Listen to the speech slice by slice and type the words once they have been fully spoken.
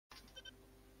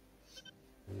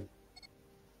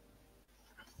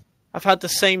I've had the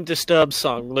same Disturbed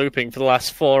song looping for the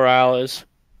last 4 hours.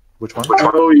 Which one?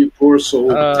 Oh, you poor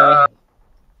soul.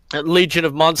 Legion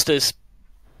of Monsters.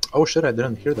 Oh shit, I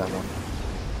didn't hear that one.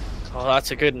 Oh,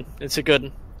 that's a good one. It's a good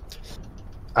one.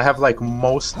 I have like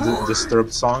most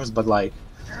Disturbed songs, but like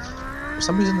for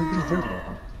some reason I didn't hear that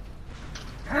one.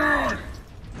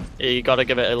 Yeah, you gotta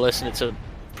give it a listen. It's a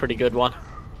pretty good one.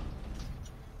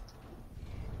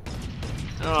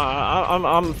 Oh,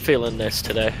 I'm feeling this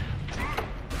today.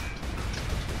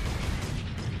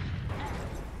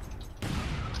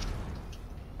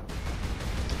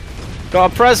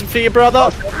 Got a present for you,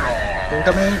 brother.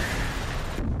 Incoming.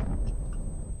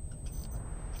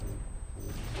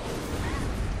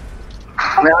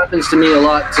 That happens to me a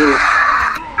lot too.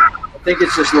 I think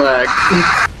it's just lag.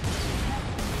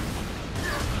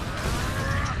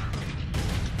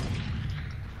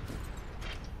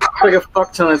 Like a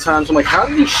fuck ton of times, I'm like, how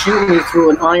did he shoot me through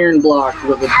an iron block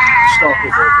with a stalker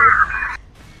bolter?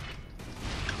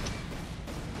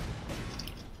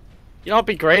 You know, it'd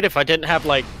be great if I didn't have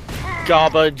like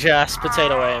garbage ass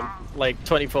potato aim like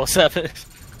 24/7.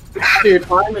 Dude,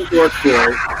 I'm in Dork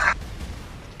Boy.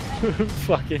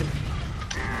 Fucking.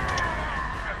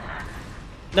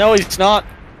 No, he's not.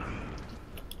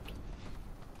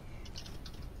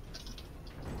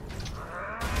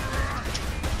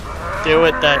 Do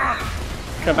it then.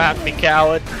 Come at me,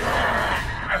 coward.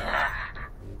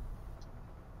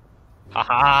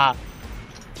 Haha.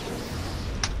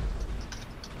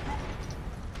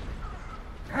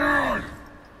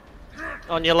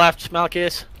 On your left,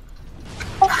 Malcius.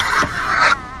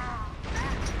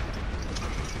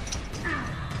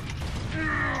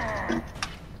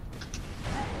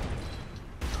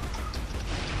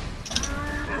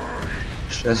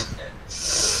 Shit.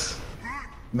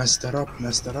 Messed that up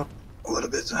a little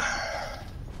bit.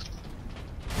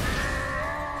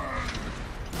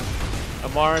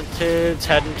 UnWarranted,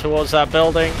 heading towards that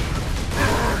building.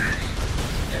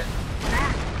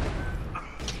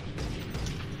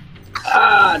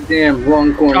 Ah, damn,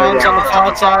 wrong corner. Guns on the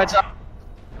far side.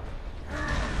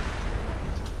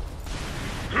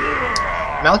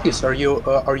 Malcius, are you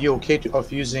okay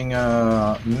of using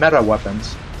meta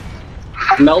weapons?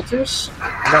 Malcius?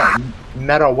 No,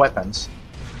 meta weapons.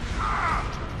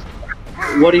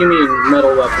 What do you mean,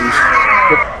 metal weapons?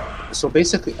 So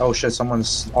basically, oh shit,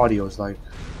 someone's audio is like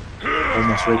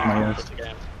almost raped my ears.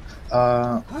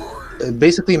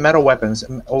 Basically, meta weapons,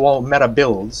 well, meta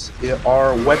builds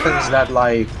are weapons that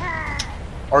like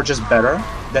are just better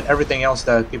than everything else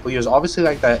that people use. Obviously,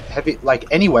 like the heavy, like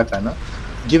any weapon,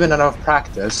 given enough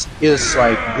practice, is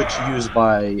like good to use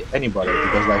by anybody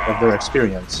because like of their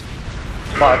experience.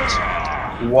 But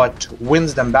what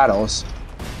wins them battles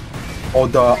are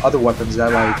the other weapons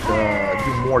that like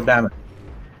do more damage.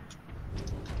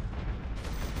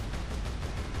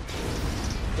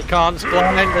 The con's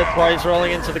blind, that's why he's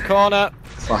rolling into the corner.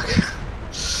 Fuck.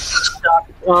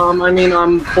 I mean,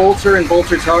 I'm bolter and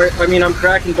bolter target. I mean, I'm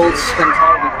cracking bolts and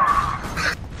target.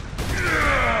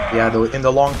 Yeah, though in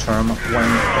the long term, when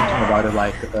thinking about it,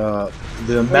 like the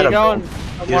meta build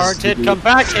UnWarranted, come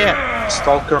back here.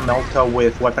 Stalker Melta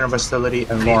with weapon versatility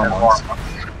and Lormons.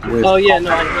 Oh yeah,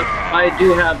 no, I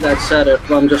do have that setup.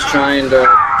 I'm just trying to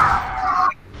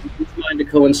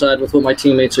coincide with what my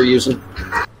teammates are using.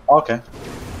 Okay.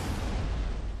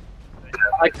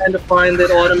 I kind of find that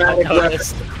automatic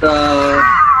weapons.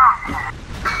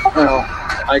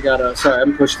 Sorry,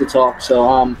 I'm pushed to talk. So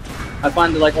I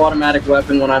find that like automatic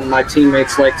weapon when my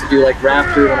teammates like to do like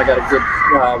Raptor. When I got a good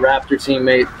Raptor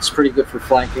teammate, it's pretty good for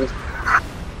flanking.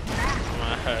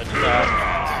 Head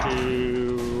back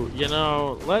to, you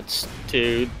know, let's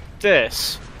do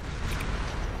this.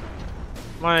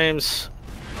 My aims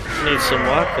need some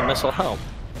work, and this will help.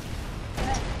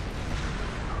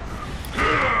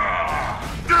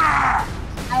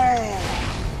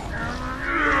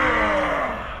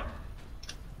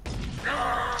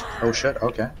 Oh shit,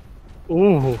 okay.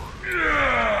 Ooh.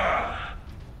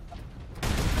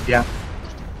 Yeah.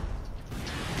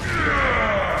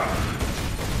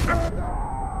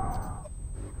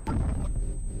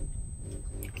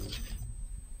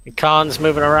 Khan's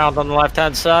moving around on the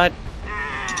left-hand side.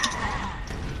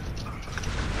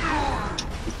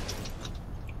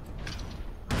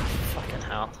 Fucking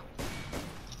hell.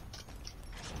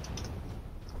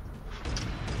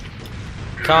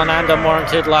 Khan and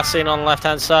UnWarranted, last seen on the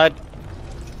left-hand side.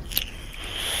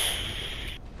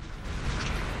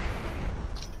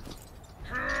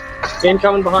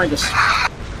 Incoming behind us.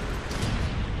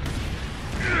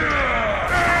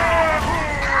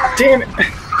 Damn it!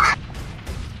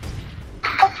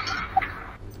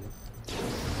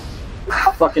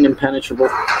 Fucking impenetrable.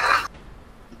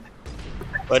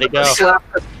 Where'd he go? Slap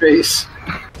the face.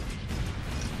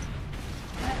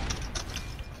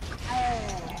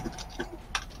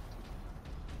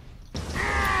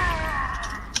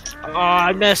 Oh,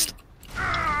 I missed.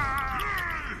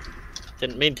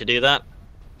 Didn't mean to do that.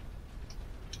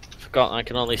 Forgot I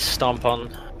can only stomp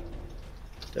on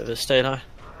Devastator.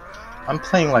 I'm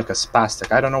playing like a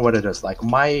spastic. I don't know what it is. Like,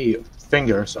 my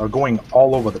fingers are going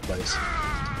all over the place.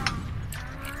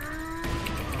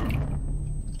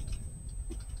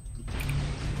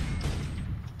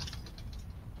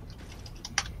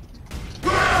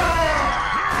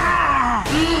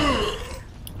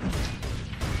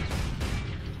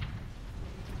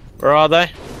 Where are they?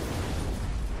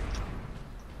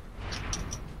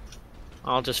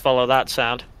 I'll just follow that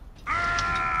sound.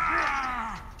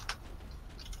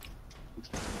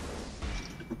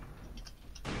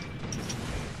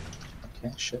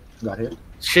 Okay, shit. Got hit.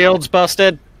 Shield's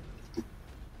busted.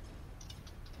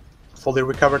 Fully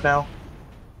recovered now.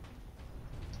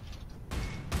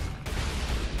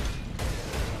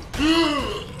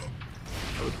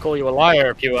 I would call you a liar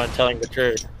if you weren't telling the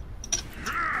truth.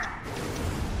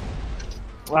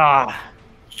 Ah.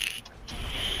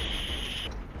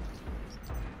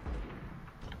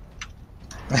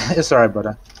 It's alright,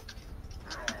 brother.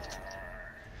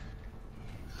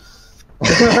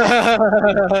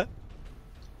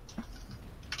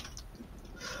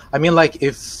 I mean, like,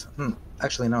 if...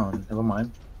 actually, no, never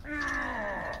mind.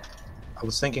 I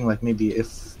was thinking, like, maybe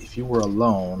if you were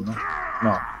alone...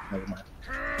 No, never mind.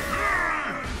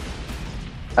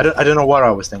 I don't know what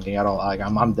I was thinking at all. Like,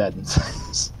 I'm dead.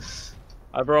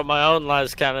 I brought my own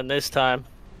las cannon this time.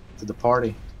 To the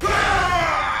party.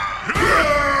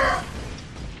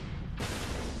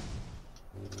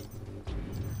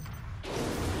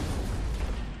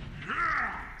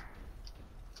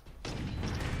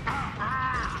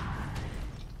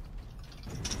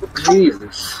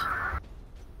 Jesus.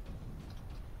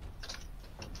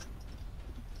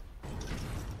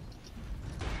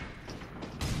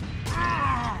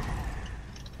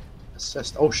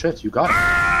 Assist. Oh shit, you got him.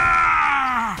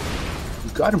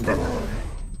 You got him, bro.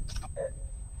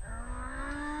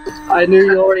 I knew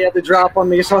you already had the drop on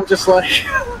me, so I'm just like,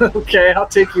 okay, I'll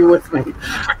take you with me.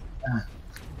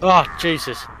 Oh,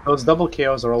 Jesus. Those double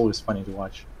KOs are always funny to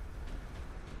watch.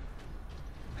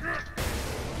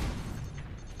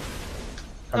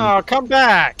 Oh, come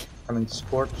back! Coming to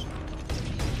support.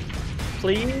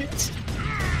 Please?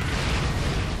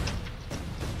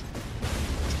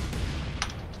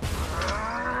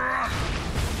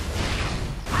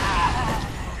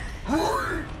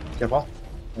 Careful.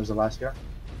 There's the last here.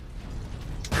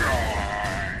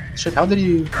 Shit, how did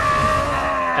you...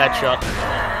 Headshot.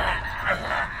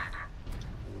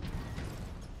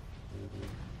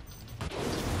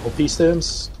 OP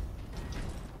stims?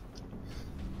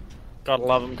 Gotta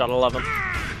love him, gotta love him.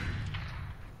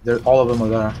 All of them are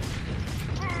there.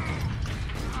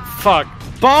 Fuck.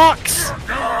 Box!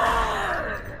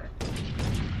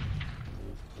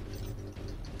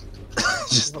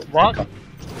 Just What?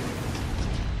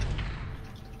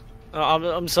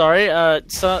 I'm sorry,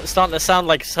 it's starting to sound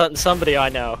like somebody I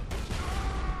know.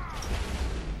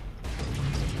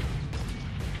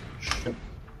 Shit.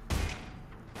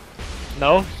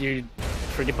 No, you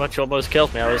pretty much almost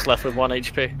killed me. I was left with 1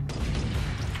 HP.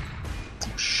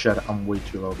 Shit, I'm way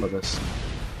too low for this.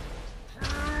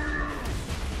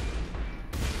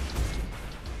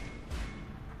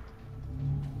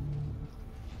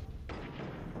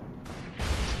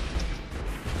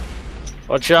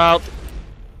 Watch out!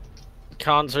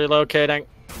 Khan's relocating.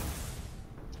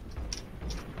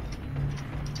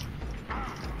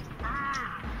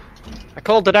 I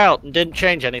called it out and didn't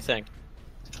change anything.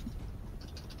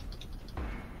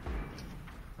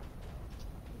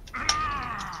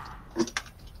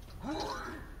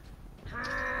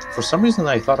 For some reason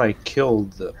I thought I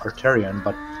killed the Arterian,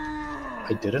 but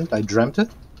I didn't. I dreamt it,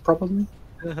 probably.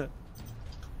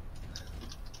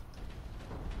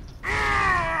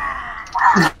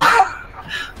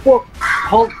 Whoa,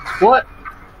 hold, what?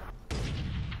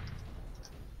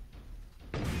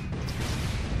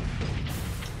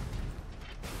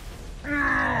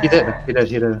 He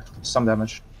did some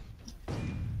damage.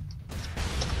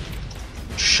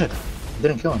 Shit,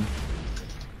 didn't kill him.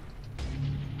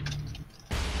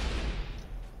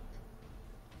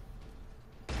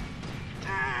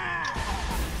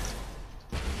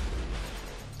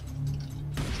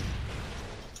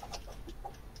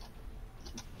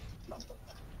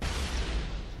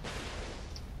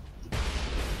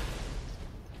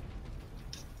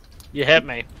 You hit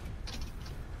me.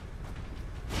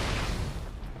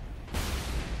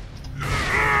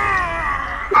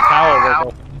 Power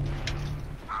wiggle.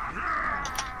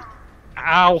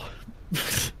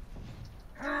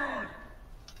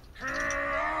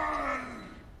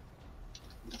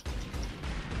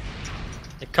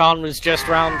 Khan was just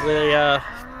round the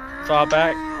far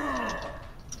back.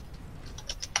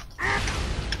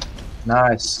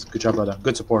 Nice. Good job, brother.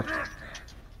 Good support.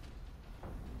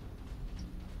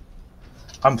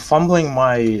 I'm fumbling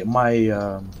my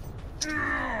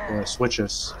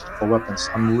switches for weapons.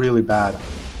 I'm really bad.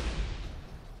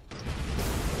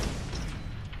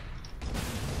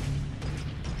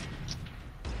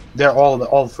 They're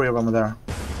all three of them are there.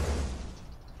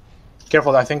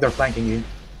 Careful, I think they're flanking you.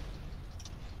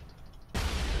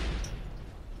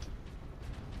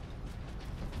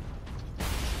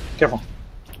 Careful.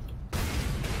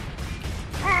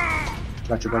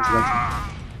 Got you.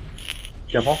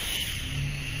 Careful.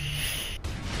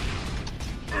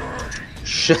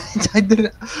 Shit, I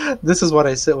didn't. This is what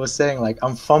I was saying, like,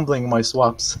 I'm fumbling my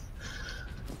swaps.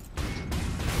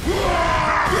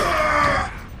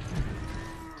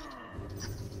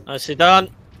 Nicely done.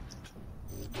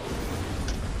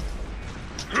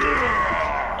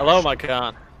 Hello, my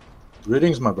Khan.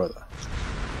 Greetings, my brother.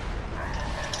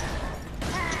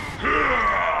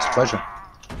 It's a pleasure.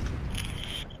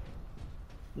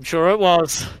 I'm sure it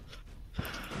was.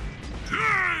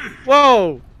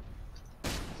 Whoa!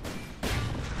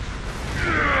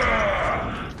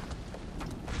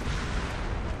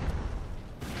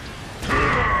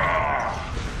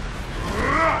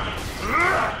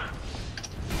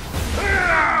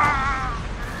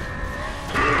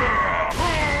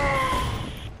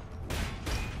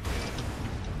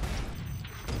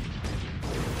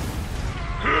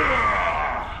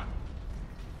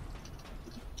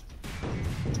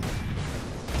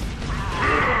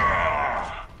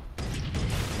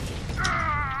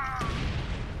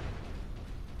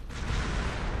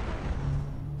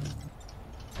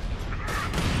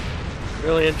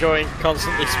 Really enjoying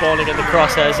constantly spawning in the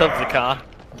crosshairs of the car.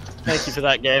 Thank you for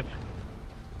that, game.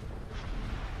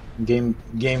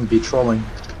 Game be trolling.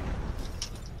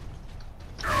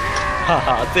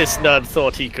 Haha, this nerd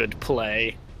thought he could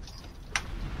play.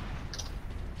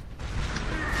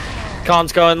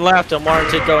 Khan's going left,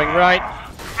 UnWarranted going right.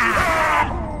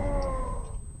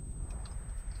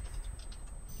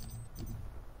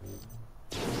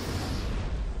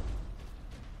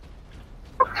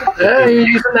 Hey,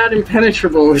 using that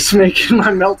impenetrable is making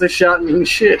my melter shot mean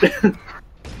shit.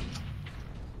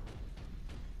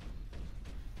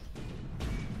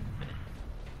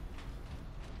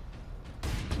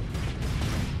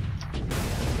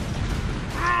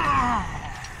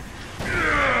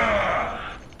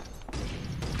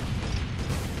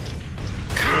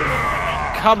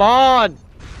 Come on!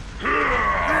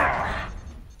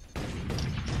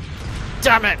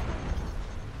 Damn it!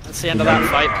 That's the end of that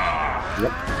fight.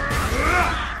 Yep.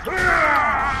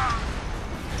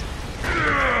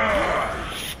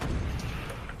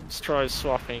 Let's try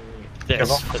swapping this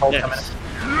Careful, for hold this. a minute.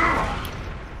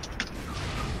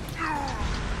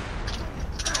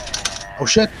 Oh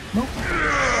shit! No.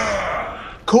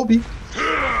 Kobe.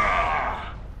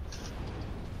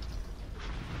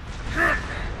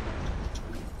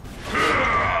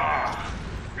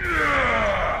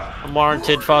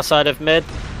 UnWarranted far side of mid.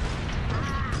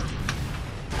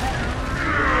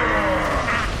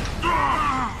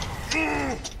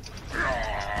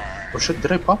 Oh shit,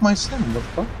 did I pop my stem? What the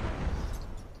fuck?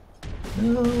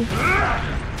 No.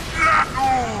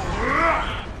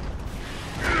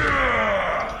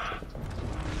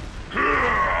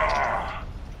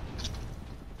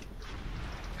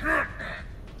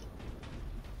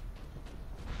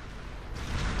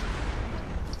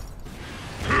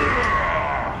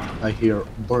 I hear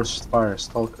burst fire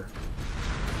stalker.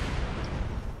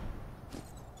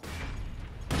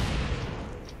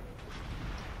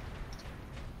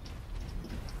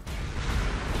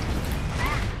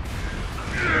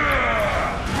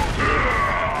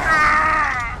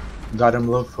 Got him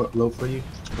low for you.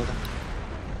 Okay.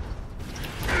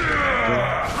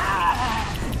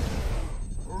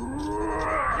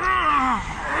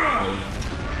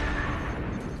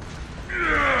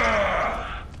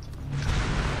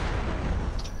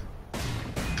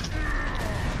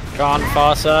 Gone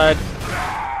far side.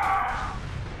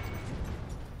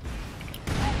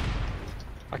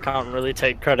 I can't really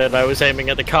take credit. I was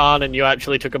aiming at the Khan and you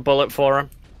actually took a bullet for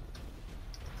him.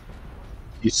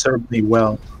 You served me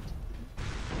well.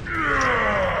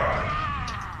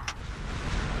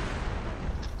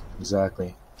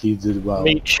 Exactly. You did well.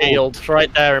 Meat shield,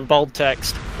 right there in bold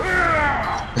text.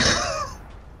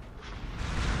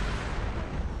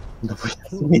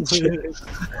 Meat shield.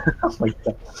 Oh my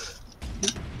god.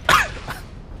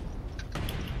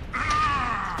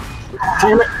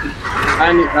 Damn it!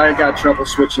 I got trouble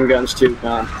switching guns too,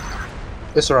 Con.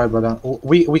 It's alright, brother.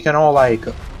 We can all like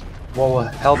will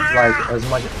help like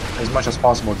as much as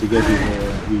possible to get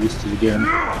you used to the game.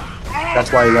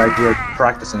 That's why like we're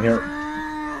practicing here.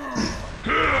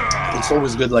 It's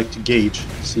always good like to gauge,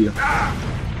 see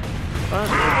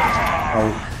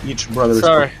how each brother is.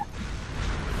 Sorry.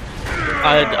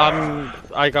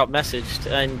 I got messaged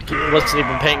and wasn't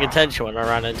even paying attention when I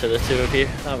ran into the two of you.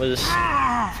 That was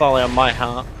falling on my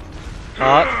heart.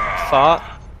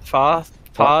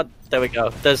 Fart. There we go.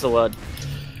 There's the word.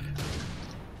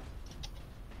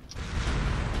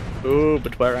 Ooh,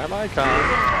 but where am I?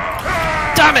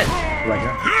 Damn it! Right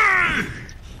here.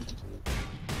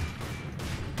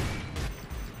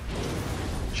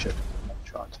 Shit.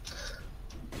 Shot.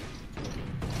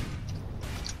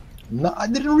 No, I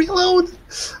didn't reload!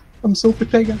 I'm so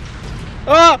Pepega.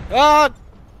 Ah!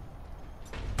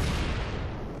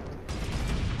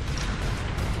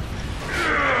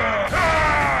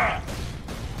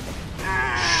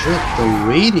 Shit, the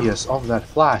radius of that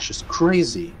flash is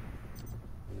crazy.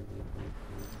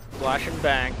 Flash and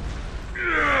bang.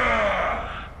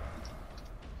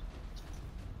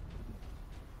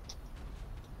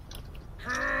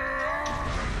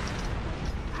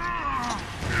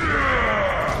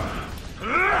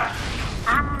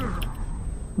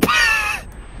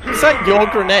 Is that your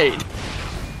grenade?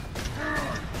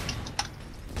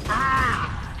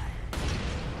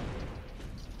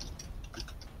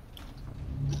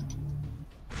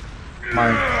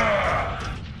 Mine.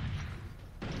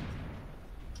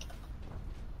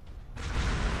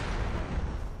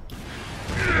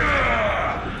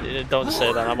 Don't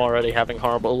say that, I'm already having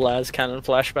horrible las cannon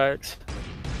flashbacks.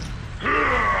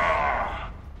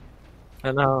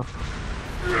 I know.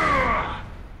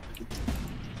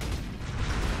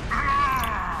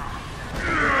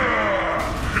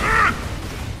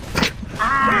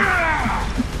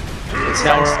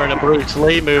 Now we're in a Bruce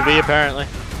Lee movie, apparently.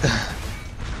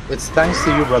 It's thanks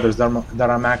to you, brothers, that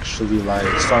I'm actually like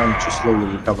starting to slowly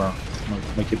recover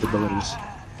my capabilities.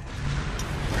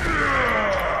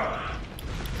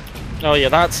 Oh yeah,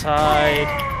 that side.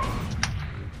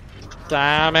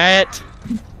 Damn it!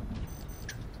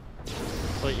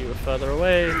 Thought you were further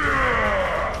away.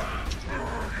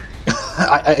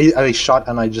 I shot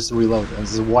and I just reload. I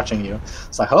was just watching you.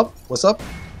 It's like, huh? What's up?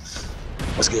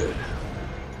 What's good?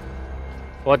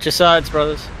 Watch your sides,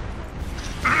 brothers.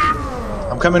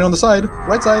 I'm coming on the side.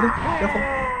 Right side. Careful.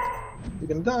 You're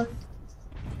gonna die.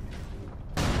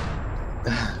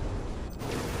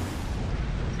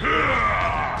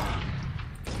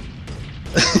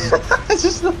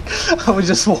 I was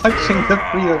just watching the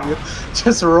three of you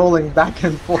just rolling back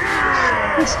and forth.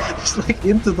 It's like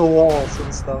into the walls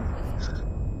and stuff.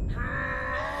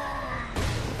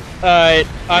 Alright,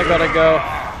 I gotta go.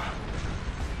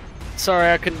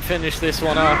 Sorry I couldn't finish this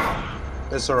one off.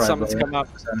 It's alright. Something's come up.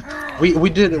 We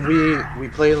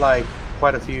played like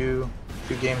quite a few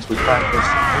games. We practiced.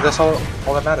 And that's all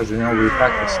that matters, you know. We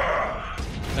practiced.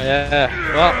 Yeah.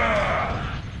 Well,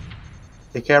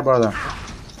 take care, brother.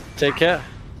 Take care.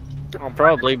 I'll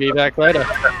probably be back later.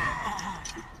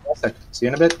 See you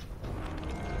in a bit.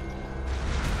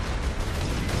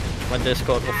 My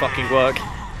Discord will fucking work.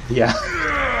 Yeah.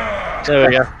 There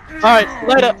we go. Alright,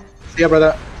 later. See ya,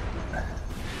 brother.